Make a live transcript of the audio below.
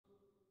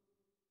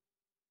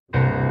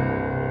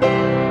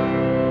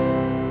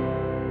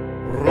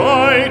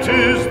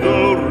is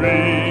the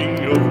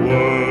ring of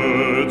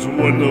words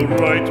when the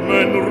right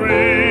man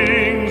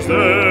rings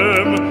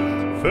them.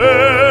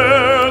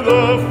 Fair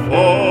the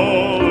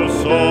fall of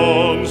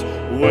songs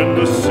when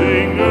the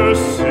singer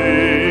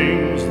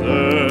sings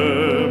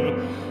them.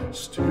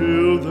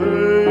 Still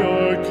they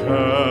are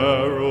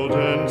caroled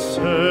and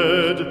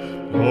said,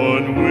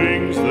 on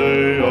wings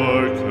they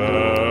are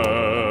carried.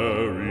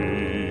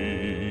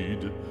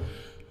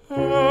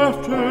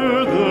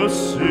 After the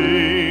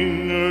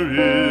singer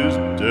is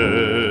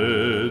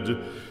dead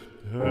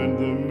and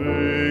the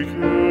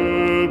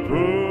maker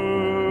buried,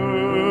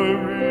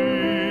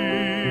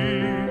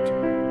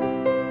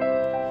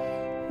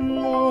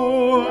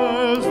 lo,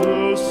 as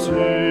the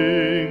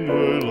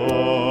singer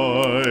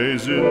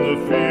lies in the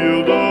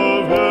field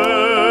of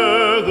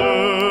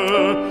heather,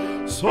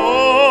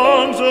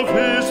 songs of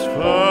his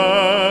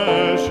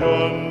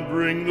fashion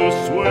bring the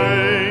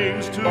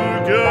swains together.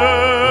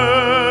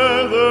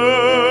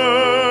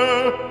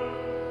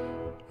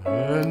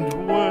 And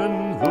when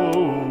the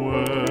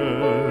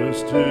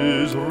west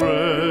is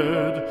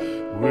red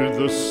with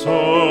the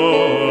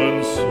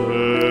sunset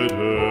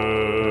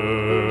embers,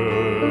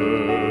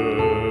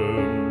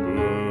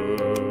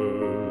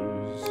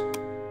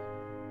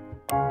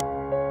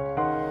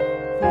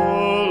 the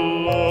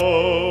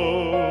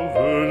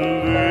lover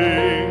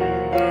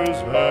lingers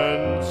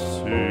and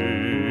sings,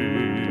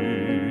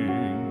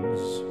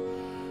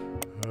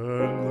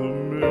 and the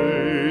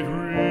maid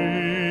remembers.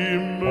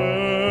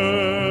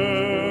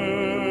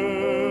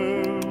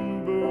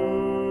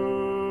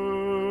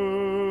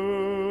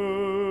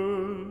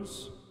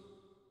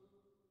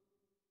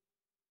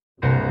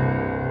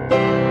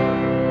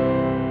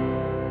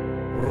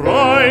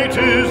 Right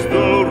is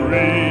the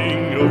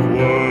ring of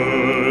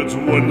words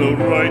when the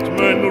right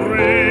man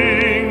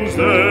rings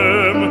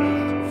them.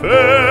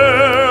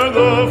 Fair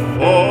the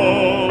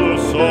fall of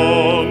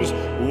songs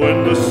when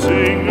the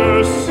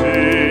singer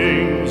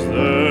sings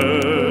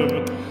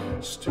them.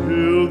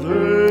 Still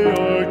they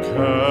are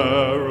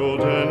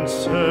caroled and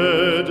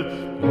said,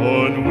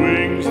 on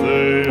wings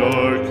they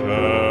are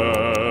carried.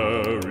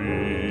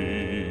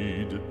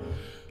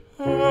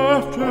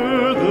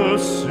 After the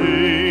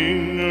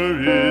singer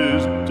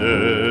is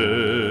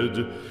dead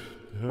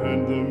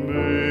and the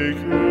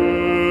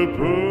maker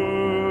buried,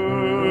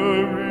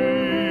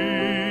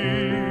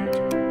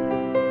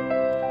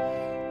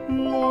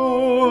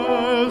 lo,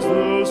 as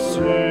the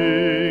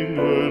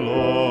singer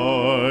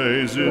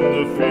lies in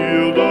the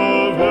field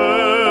of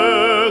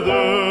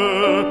heather,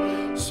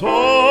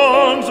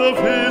 songs of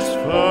his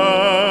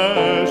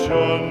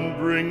fashion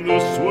bring the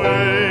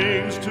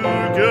swains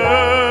together.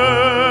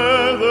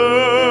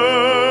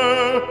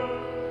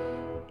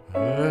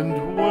 And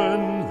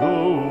when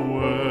the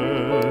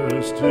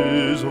west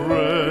is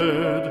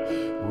red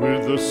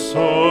with the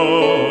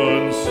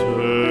sunset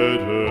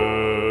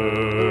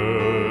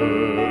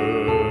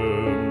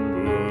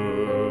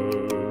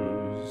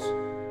embers,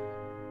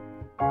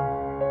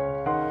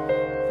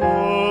 the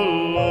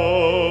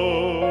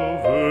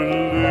lover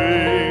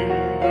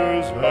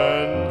lingers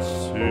and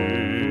sings,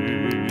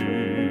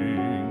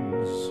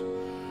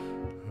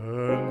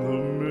 and the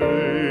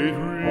maid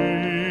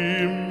remembers.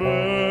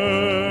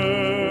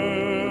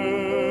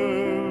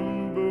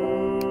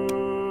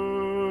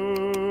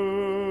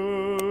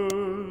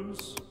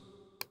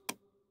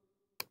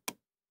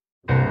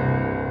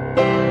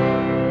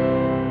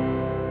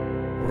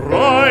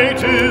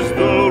 Right is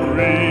the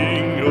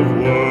ring of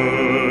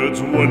words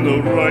when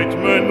the right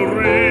man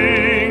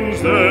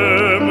rings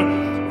them.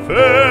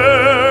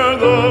 Fair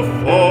the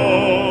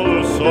fall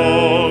of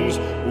songs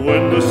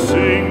when the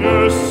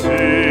singer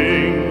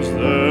sings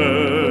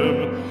them.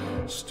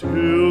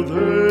 Still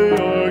they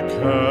are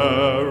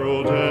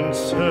caroled and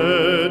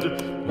said,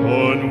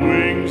 on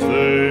wings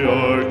they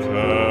are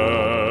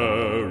carried.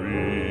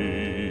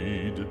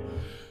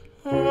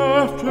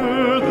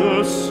 After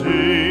the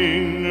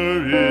singer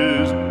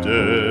is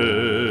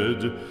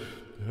dead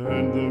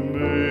and the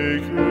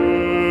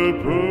maker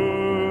buried,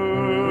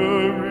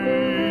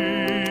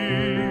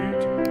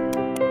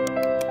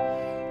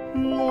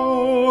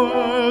 lo,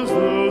 as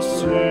the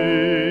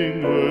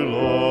singer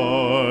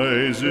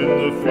lies in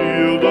the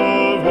field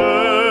of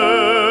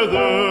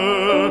heather,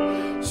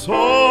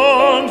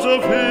 songs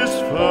of his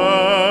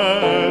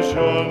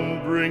fashion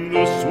bring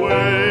the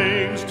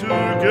swains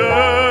together.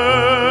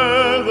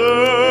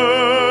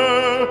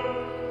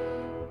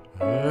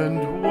 And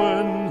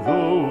when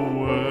the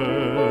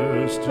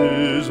west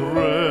is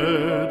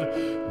red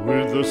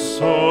with the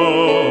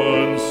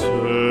sunset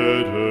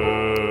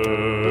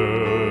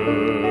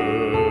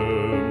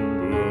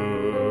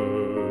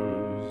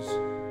embers,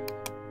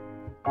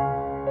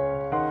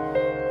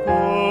 the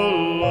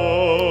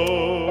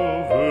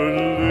lover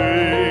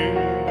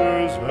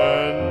lingers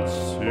and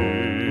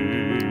sings,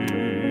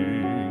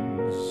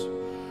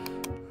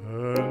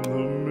 and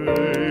the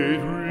maid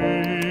remembers.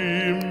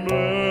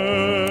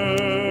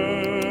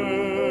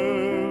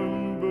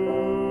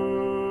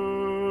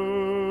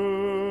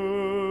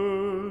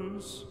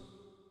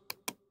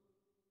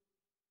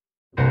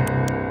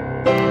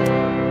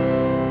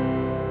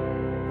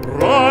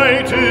 Right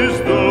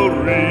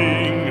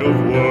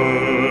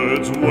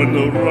when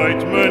the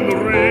right man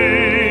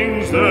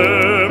rings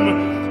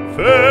them.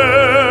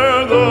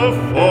 Fair the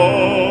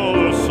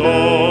fall of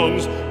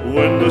songs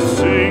when the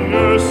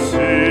singer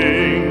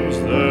sings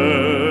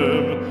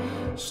them.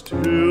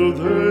 Still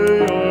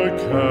they are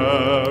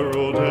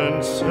caroled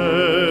and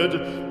said,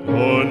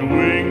 on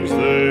wings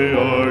they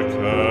are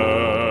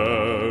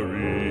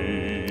carried.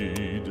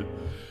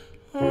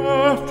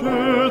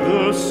 After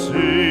the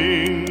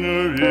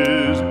singer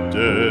is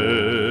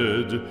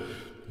dead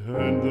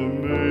and the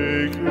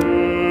maker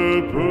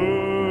buried,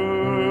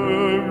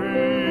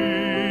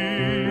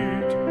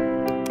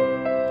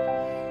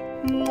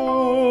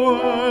 lo,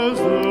 as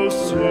the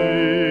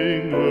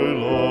singer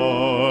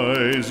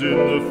lies in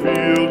the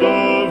field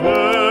of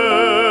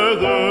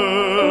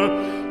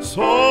heather,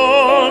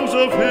 songs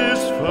of his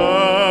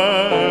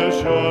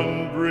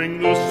fashion bring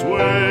the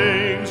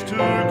swains together.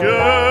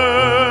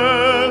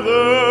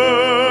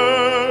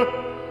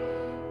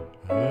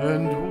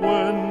 And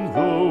when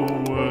the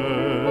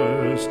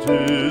west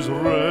is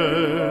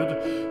red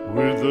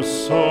with the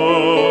sunset,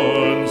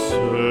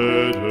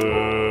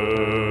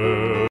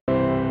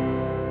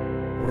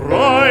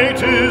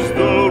 right is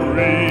the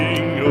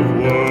ring of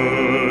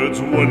words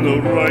when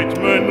the right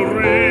man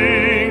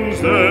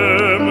rings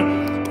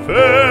them.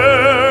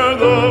 Fair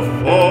the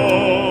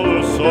fall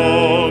of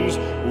songs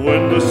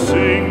when the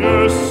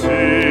singer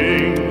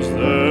sings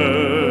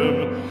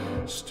them.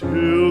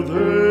 Still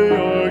they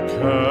are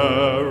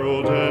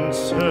caroled and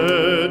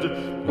said,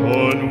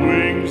 on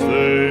wings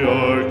they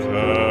are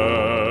carried.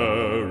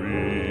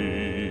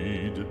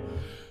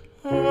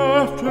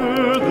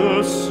 After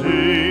the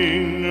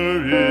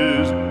singer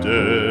is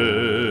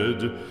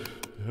dead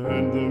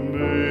and the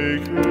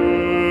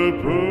maker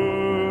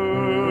buried,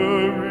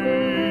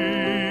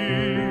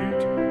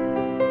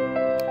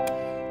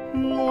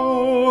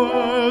 lo,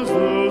 as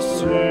the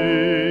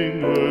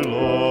singer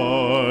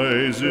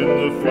lies in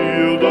the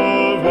field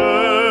of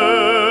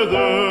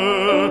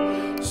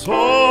heather,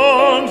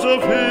 songs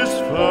of his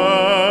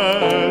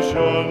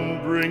fashion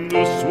bring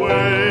the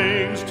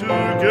swains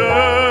together.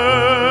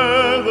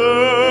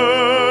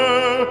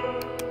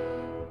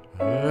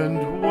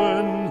 And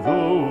when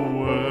the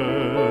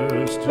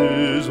west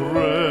is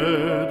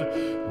red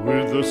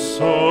with the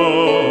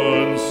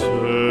sunset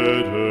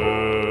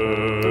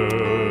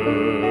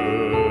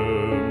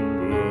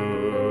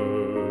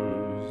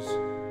embers,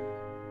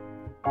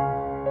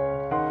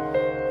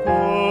 the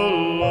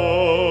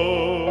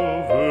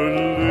lover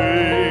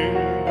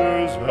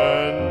lingers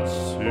and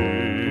sings,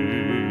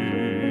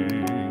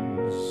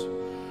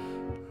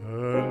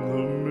 and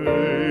the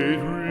maid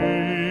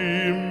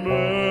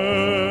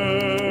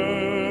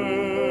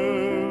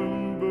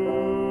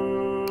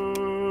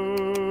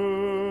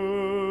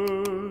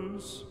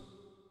remembers.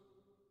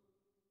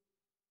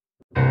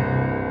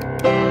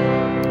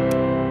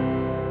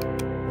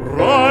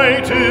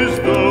 Right is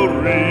the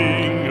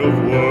ring of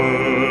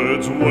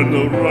words when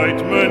the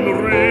right man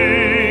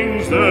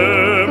rings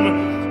them.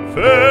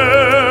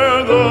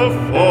 Fair the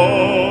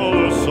fall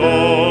of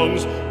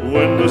songs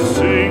when the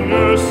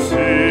singer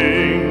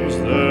sings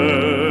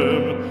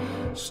them.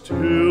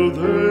 Still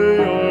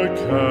they are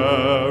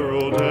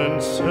caroled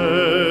and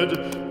said,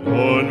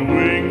 on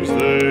wings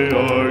they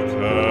are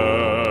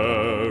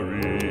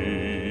carried.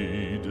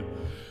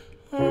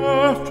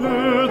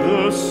 After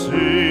the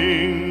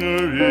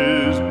singer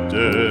is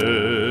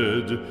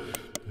dead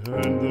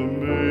and the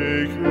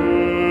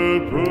maker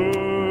buried,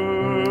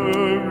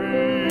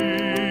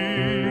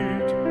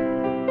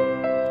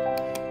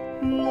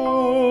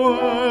 lo,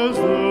 as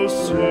the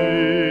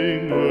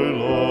singer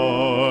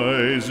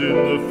lies in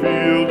the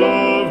field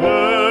of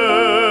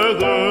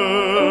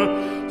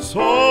heather,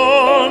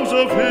 songs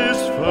of his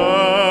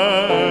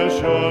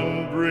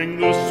fashion bring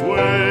the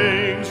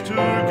swains together.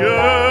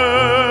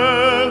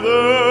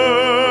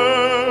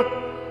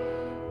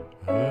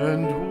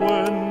 And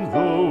when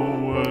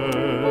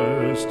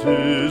the west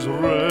is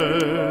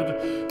red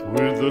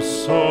with the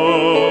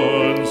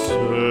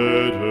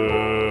sunset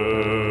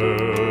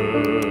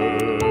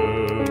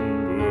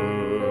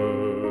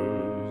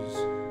embers,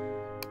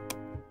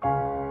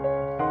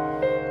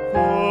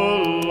 the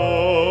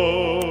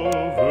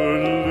lover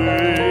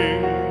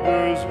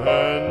lingers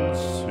and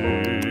sings,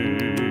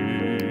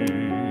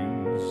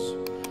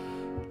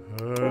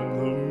 and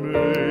the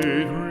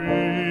maid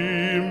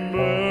remembers.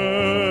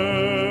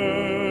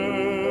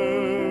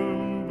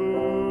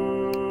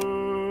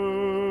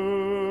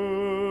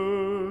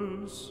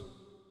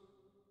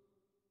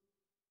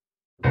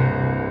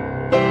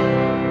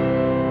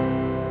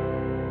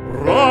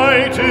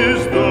 Right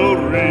is the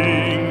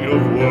ring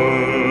of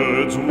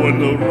words when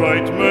the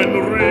right man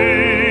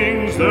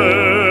rings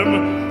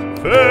them.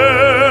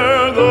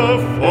 Fair the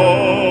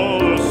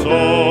fall of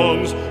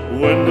songs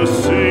when the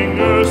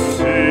singer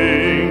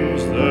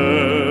sings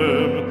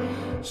them.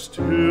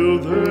 Still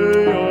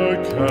they are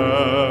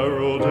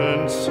caroled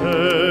and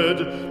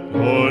said,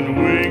 on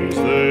wings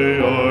they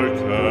are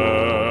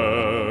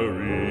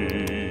carried.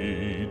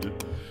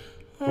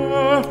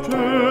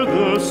 After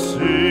the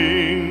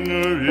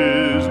singer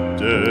is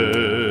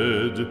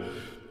dead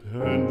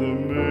and the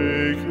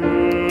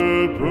maker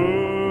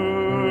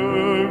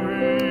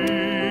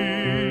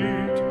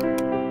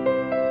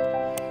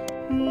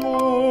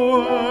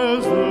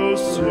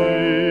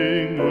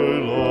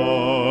singer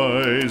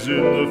lies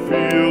in the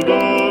field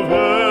of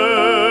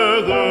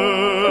heather,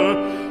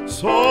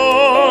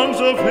 songs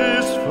of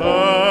his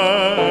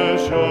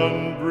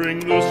fashion bring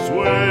the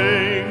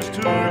swains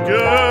together.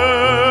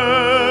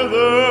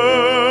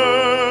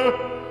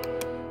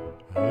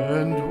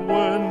 And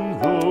when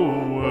the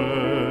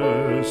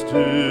west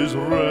is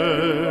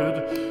red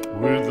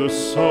with the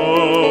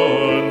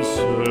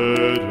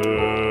sunset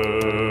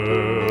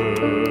embers,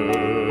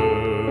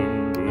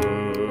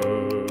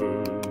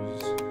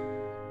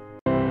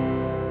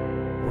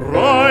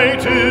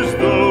 right is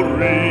the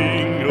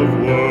ring of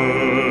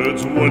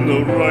words when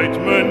the right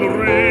man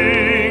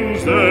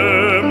rings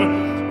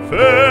them.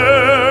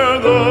 Fair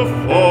the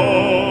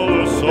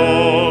fall of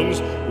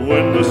songs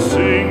when the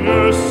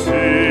singer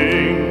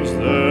sings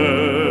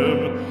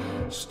them.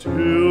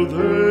 Still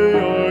they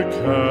are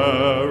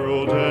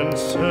caroled and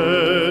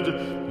said,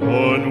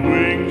 on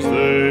wings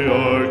they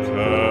are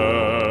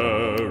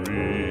carried.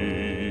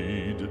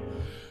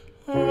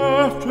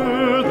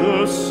 After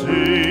the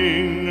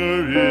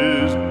singer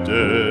is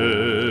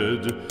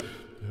dead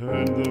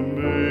and the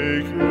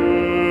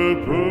maker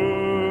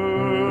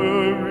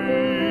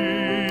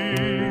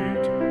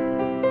buried,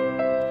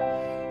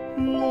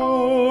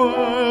 lo,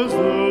 as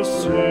the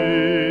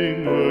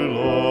singer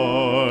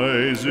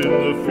lies in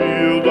the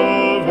field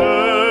of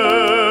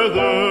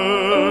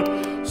heather,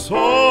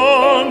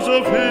 songs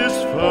of his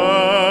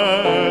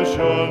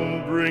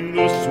fashion bring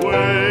the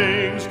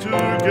swains together.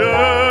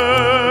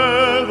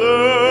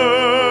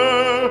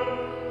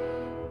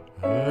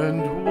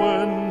 And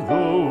when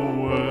the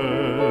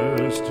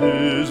west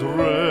is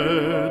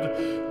red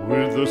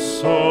with the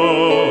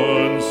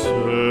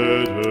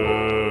sunset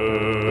embers,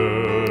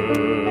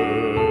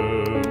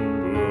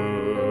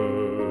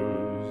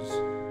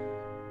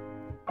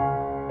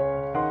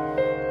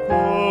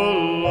 the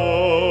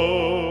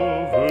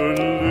lover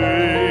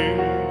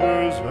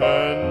lingers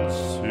and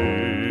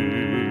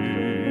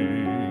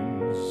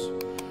sings,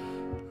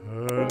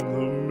 and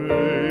the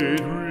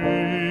maid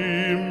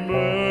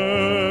remembers.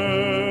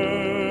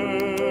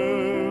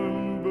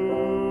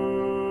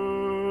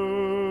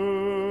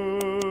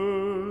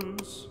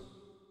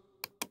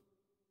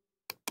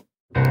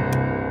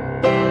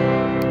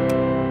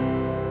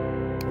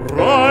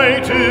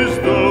 Right is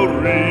the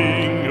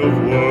ring of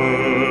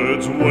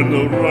words when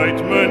the right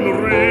man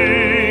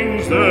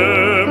rings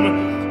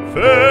them.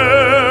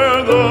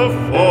 Fair the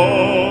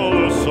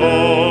fall of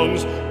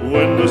songs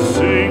when the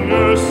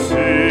singer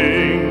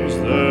sings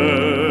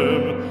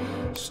them.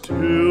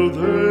 Still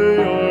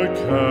they are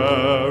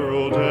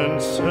caroled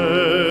and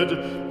said,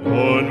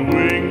 on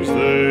wings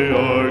they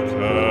are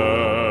carried.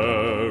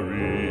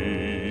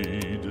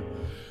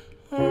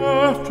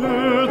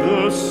 After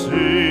the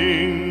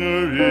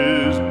singer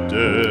is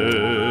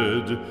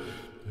dead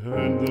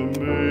and the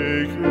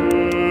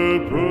maker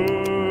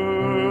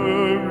buried,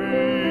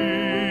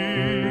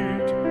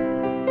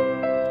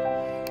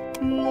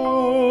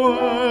 lo,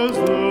 as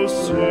the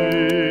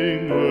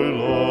singer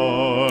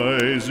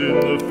lies in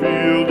the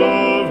field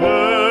of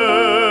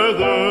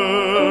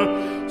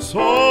heather,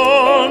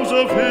 songs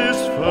of his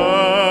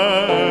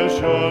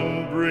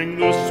fashion bring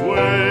the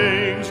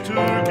swains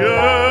together.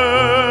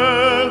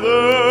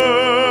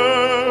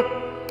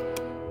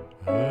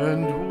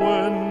 And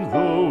when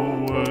the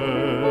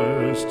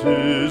west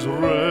is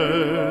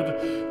red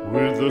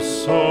with the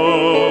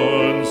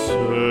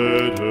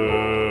sunset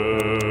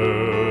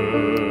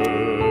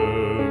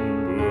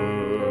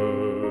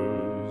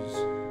embers,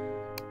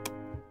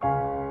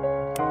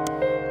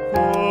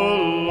 the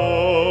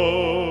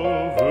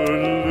lover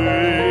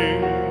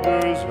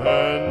lingers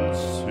and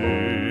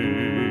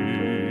sings,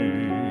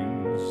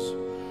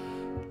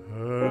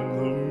 and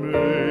the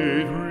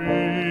maid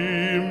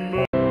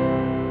remembers.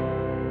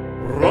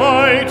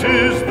 Right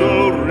is the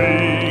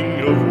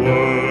ring of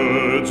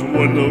words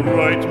when the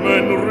right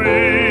man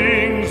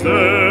rings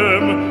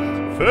them.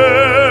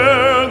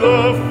 Fair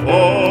the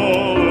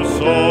fall of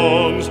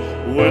songs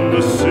when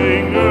the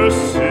singer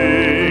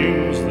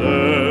sings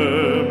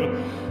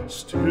them.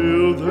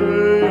 Still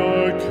they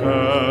are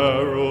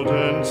caroled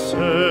and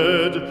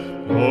said,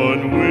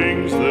 on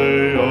wings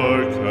they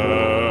are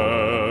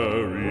carried.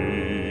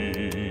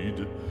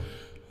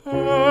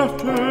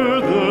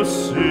 After the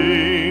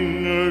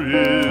singer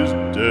is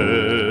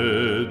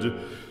dead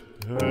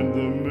and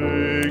the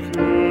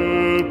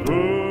maker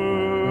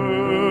buried,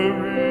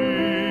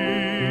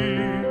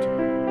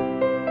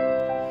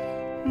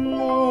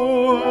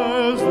 lo,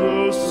 as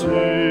the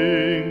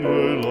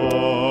singer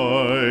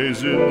lies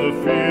in the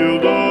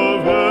field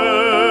of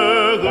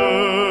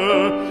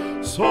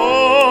heather,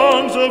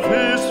 songs of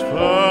his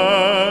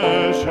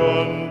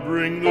fashion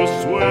bring the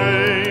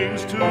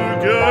swains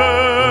together.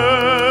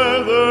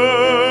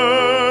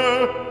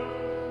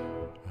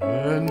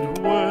 And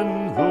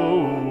when the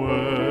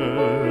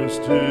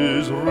west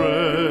is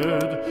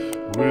red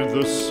with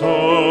the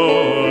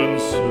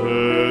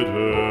sunset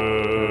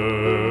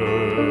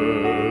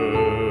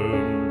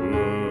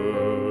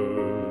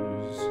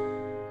embers,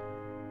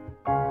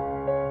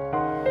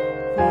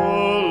 the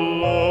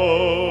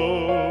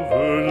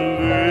lover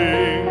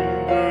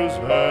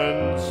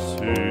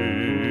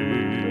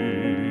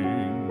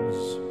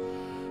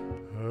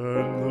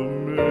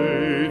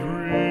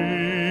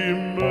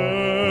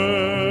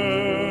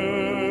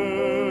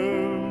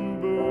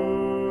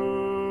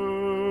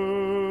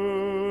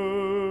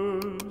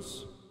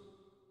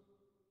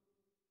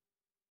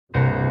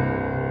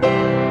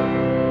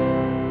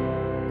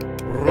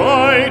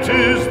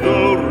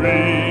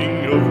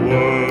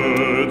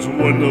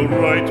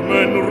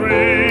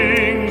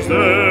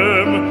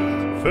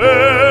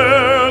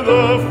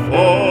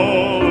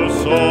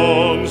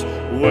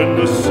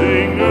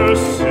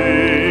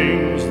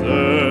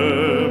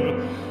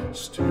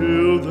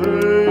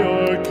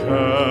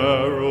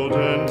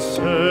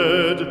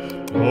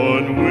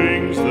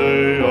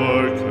they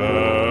are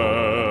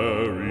carried.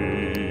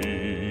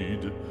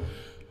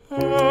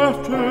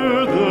 After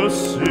the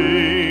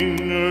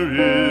singer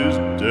is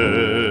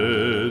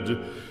dead,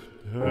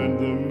 and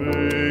the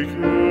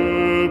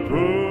maker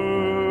buried,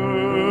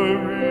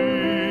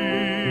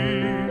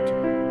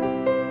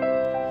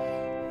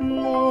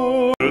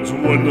 Lord,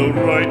 when the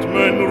right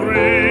man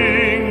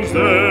rings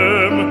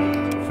them,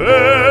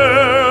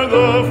 fair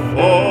the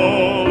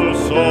fall of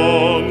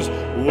songs,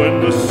 when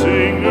the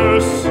singer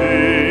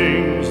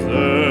sings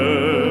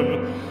them,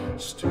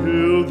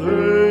 still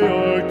they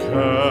are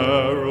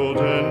caroled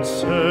and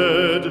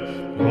said,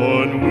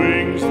 on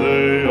wings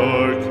they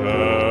are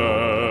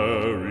carried.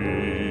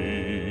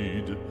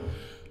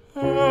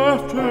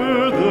 After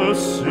the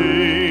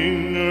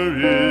singer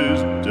is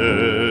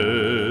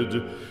dead,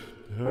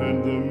 and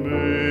the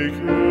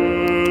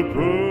maker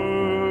buried,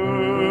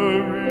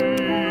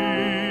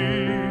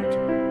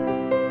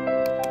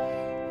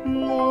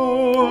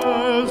 lo,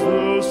 as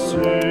the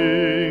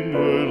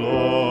singer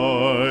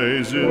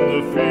lies in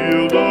the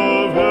field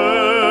of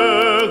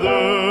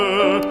heather,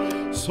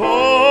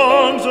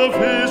 songs of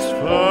his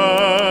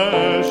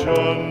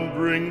fashion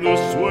bring the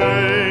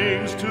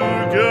swains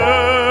together.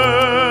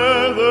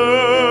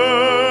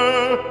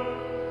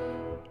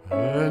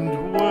 And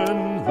when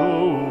the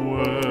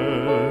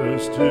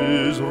west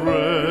is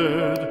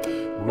red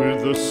with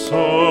the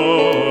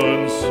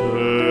sunset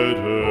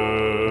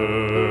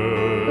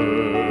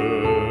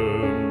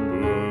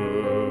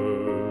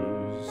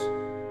embers,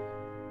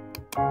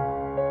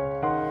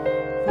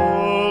 the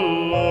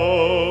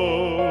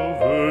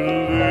lover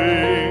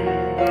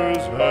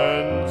lingers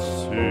and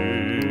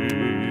sings,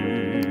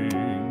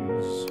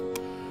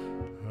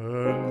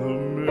 and the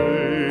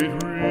maid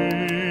remembers.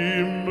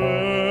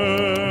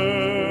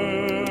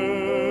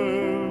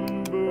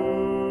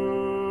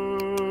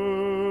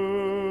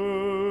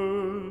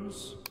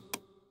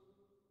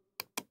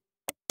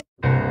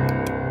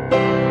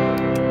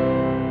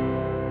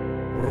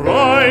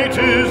 Right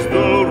is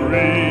the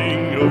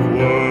ring of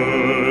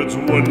words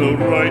when the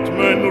right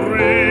man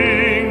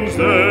rings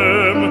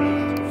them,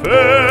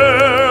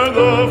 fair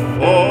the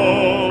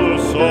fall of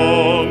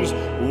songs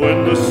when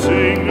the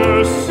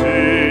singer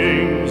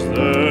sings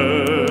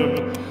them,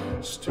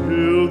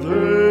 still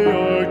they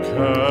are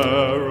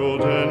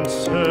caroled and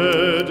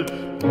said,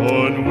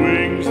 on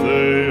wings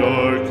they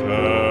are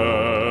carried.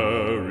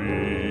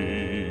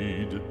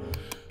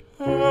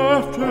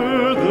 After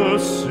the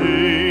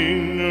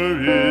singer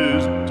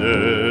is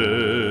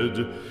dead,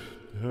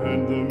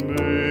 and the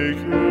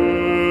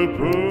maker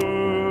buried,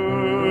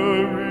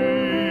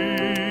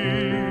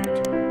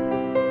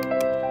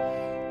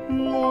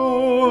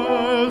 lo,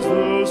 as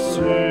the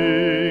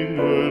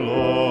singer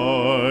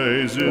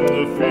lies in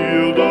the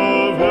field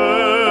of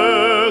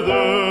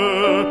heather,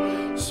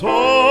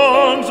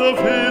 songs of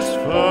his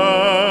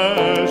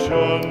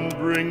fashion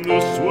bring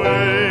the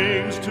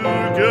swains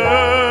together.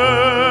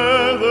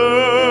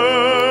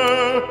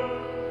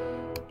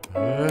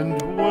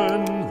 And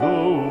when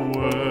the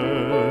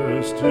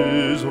west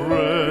is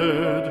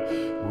red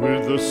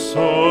with the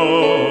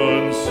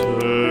sunset